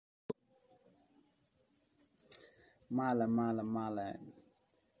mala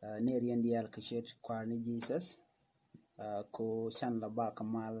nerian dial kashet kwarni Jesus ko shan la ba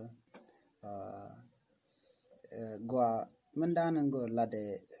kamal gwa mandanan go lade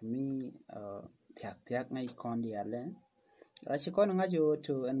mi tiak ngai kon diale shikon ngajo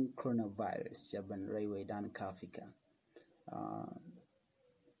to an coronavirus jaban railway dan kafika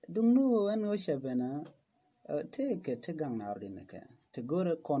dungnu an o shabana take tegang na ordinaka te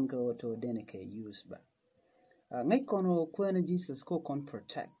gore kon go to deneke use ba ngai kono kwena Jesus ko kon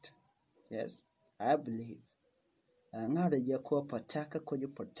protect. Yes, I believe ngada je ko pataka ko je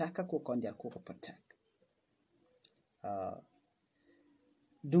pataka ko kon dia ko protect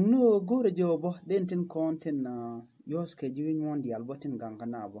dungno gore jobo dentin kontin yos ke jiwin mondial botin ganga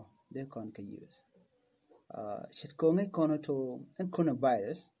nabo de kon ke use shit ko ngai kono to en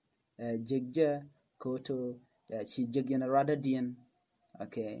coronavirus jegja ko to chi jegina rather dien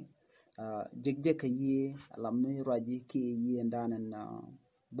okay jegje ka yi alamni raji ke yi ndanan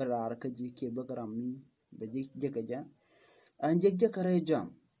barar ka ji ke bagarami ba jegje ka ja an jegje ka rejam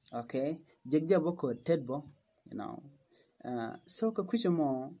okay jegje boko tedbo you know so ka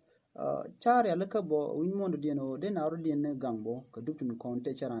kushimo char ya laka bo win mondo dieno de na ro dien gangbo ka duptun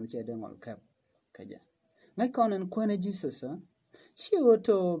konte charan che de ngol kap ka ja ngai konen kone Jesus shi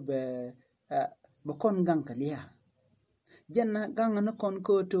oto be bokon gang ka lia jenna gang na kon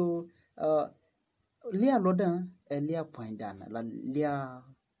ko to lia loda lia point dan la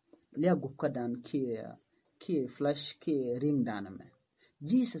lia gupka dan ke flash ke ring dan me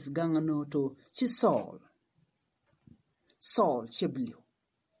Jesus gang no to chi Saul chiblu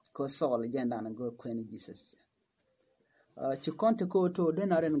ko Saul jenda na go kweni Jesus chi konte ko to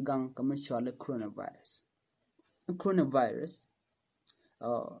denaren gang kamachale coronavirus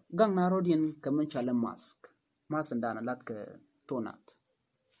gang na rodin kamachale mask ndana latka tonat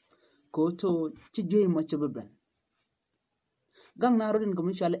ko to chi joy mo chibben gang na rodin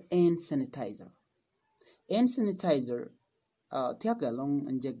kamachale hand sanitizer tiaka long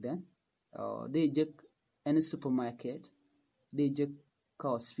injected they jek any supermarket they jek ka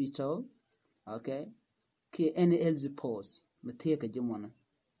hospital okay ke any else pose mateka jemona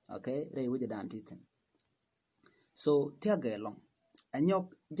okay ray wuje dan titin so tiaka long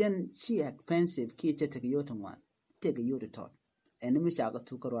anyok jen she expensive ki chete ke yoto wan take yoto tot and mi shaga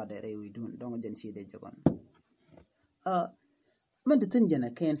tu karwa da ray we dun don jen shi de jagon man de tin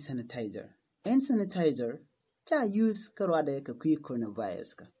jena can sanitizer cha use karwa da ka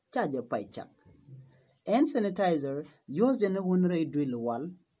coronavirus ka cha je pai chak hand sanitizer use de na won ray dwel wal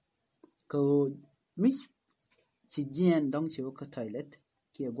ko mi ci jien dong ci ko toilet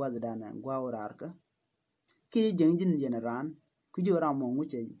ki gwaza dana gwawrar ka ki jengjin generan ku jora mo mu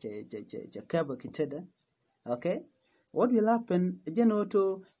che kaba kiteda okay what will happen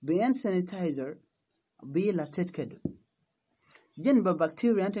jenoto be hand sanitizer be la tetkedu jen ba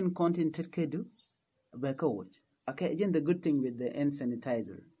bacteria and content tetkedu ba kawot okay jen the good thing with the hand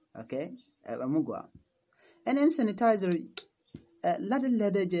sanitizer okay amugwa and hand sanitizer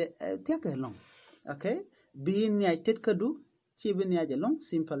lada je take long okay be ni I tetkedu chi be ni aje long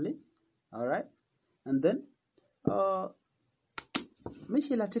simply all right and then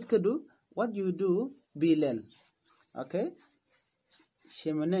Michela tetkedu what you do be lel okay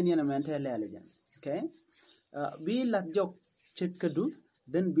shemane ni na mente lel jan okay be lat jok tetkedu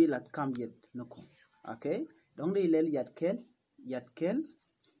then be lat kam yet noko okay dong de lel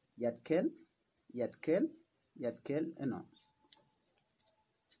yatkel eno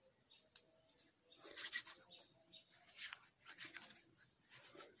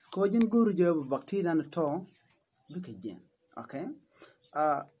ko jin guru je bacteria na to bike jen okay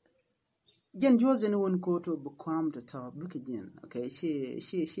jen jose ne won ko to bukwam to ta bike jen okay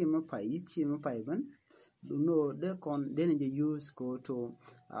she mapai ban no de kon de ne use ko to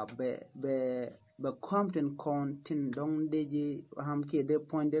be compton kon tin dong deje ham ke de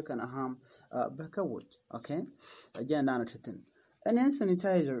point de kana ham baka wood okay jen dana tin and then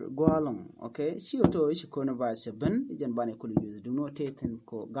sanitizer go along okay she auto she coronavirus ben jen bane kulu use do not taken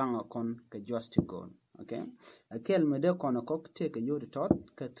ko ganga kon ka just to go okay akel me de kon ko take yo de tot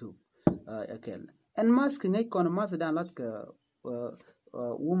ka tu akel and mask ngai kon mask dan lat ka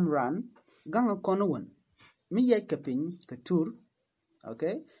run ganga kon won mi yek ka pin ka tur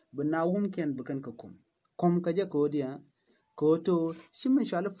okay bna ken bukan ka kom ka je ko dia ko to shimin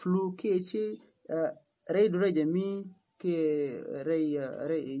shala flu ke che raid reje mi ke ray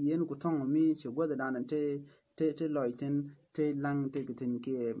yen ku tong mi che goda dan te loiten te lang te kitin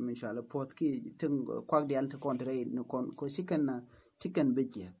ke inshallah pot ki tung kwak dial te kontre no kon ko chicken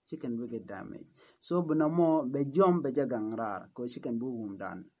bege damage so buna mo be jom be jagang rar ko chicken bu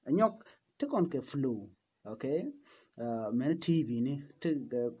dan anyok te kon ke flu okay men TV ni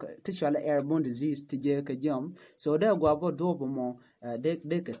to shwala airborne disease to je ka jam so da gwa bo do bo mo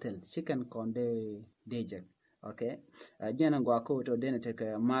de ketel chicken kon de je okay jena gwa ko to de ne te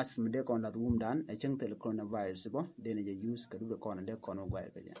ka mass me de kon la wum dan e cheng tel coronavirus bo de ne je use ka du kon de kon gwa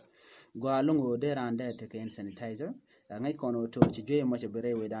ka ja gwa lungo de ran de te ka sanitizer ngai kono to ci joye mo ci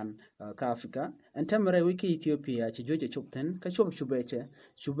bere we dan ka Afrika en tamre wiki Ethiopia ci joje chupten ka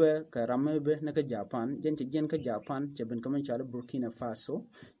chube ka ramebe na ka Japan jen ci jen ka Japan ci ben kaman chala Burkina Faso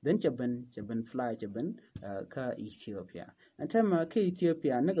den ci ben fly ci ben ka Ethiopia en tamma ka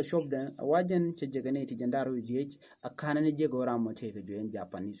Ethiopia na ka shop den wajen ci jegane ti jandaru diej akana ne jego ramo te ka joyen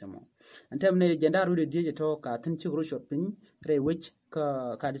Japanese mo en tamne jandaru diej to ka tin ci ro shopping re which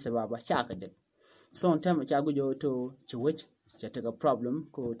ka disababa chaka je so on time chagu jo to chiwich chataka problem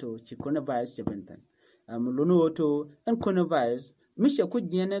ko to coronavirus jabentan luno to and coronavirus misha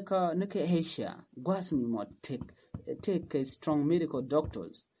kujene ka neke Asia gwas mi mo take a strong medical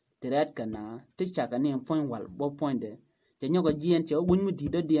doctors tirat kana tichaka ne point wal bo point de nyoga gien che wun mu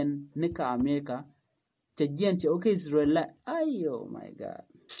dido dien ne ka America che gien che okay Israel ayo my god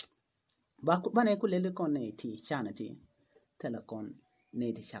ba ne kulele kon ne ti chana ti telekon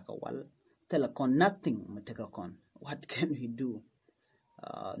ne ti chaka wal telekon nothing matekakon. What can we do?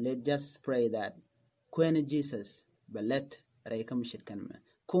 Let's just pray that when Jesus belet reikam shitkanme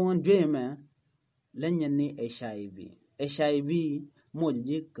kon jeme lenyani HIV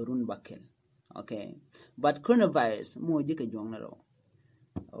moji karun bakel okay but coronavirus moji ka jongnaro.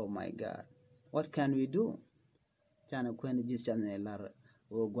 Oh my god, what can we do? Chana when Jesus ne lar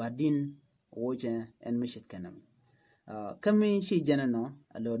o gwadin woje en mishitkanam kami shi janano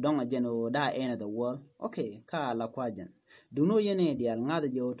alo donga jano da end of the world okay ka la kwajan do no yene dial ngada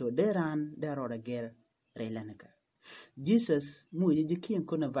joto deran dero ger relanaka Jesus mu ye jikin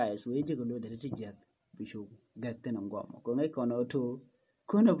coronavirus we jigolo da tijak bisho gatten ngom ko ngai kono to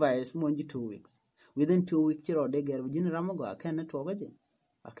coronavirus mo nji 2 weeks within 2 weeks ro de ger jin ramago kan to gaje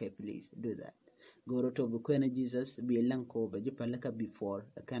okay please do that go to bu Jesus be lanko be jipalaka before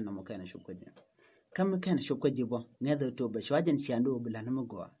kan mo kan shukwaje kam kan shopka jibo nether to be shwajen shando bulana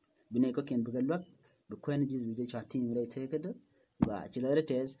mago bine ko ken bugalwak be kwen jis bi je chatin re tekede ba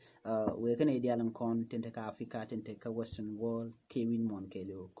chilaretes we kan idealan kon tente ka Africa tente ka western world ke win mon ke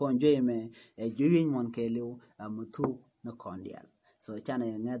le kon jeme e joyin mon ke le mutu na kondial so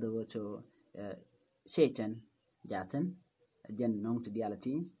chana nether to satan jaten jen nong to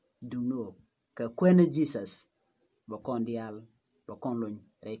diality do no ka kwen Jesus ba kondial ba konlon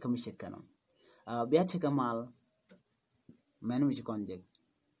re kam shitkanon biati kamal manu jikonje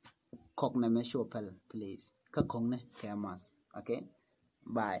kokna me shopel please ka kongne kamas okay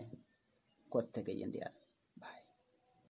bye kwatake yendia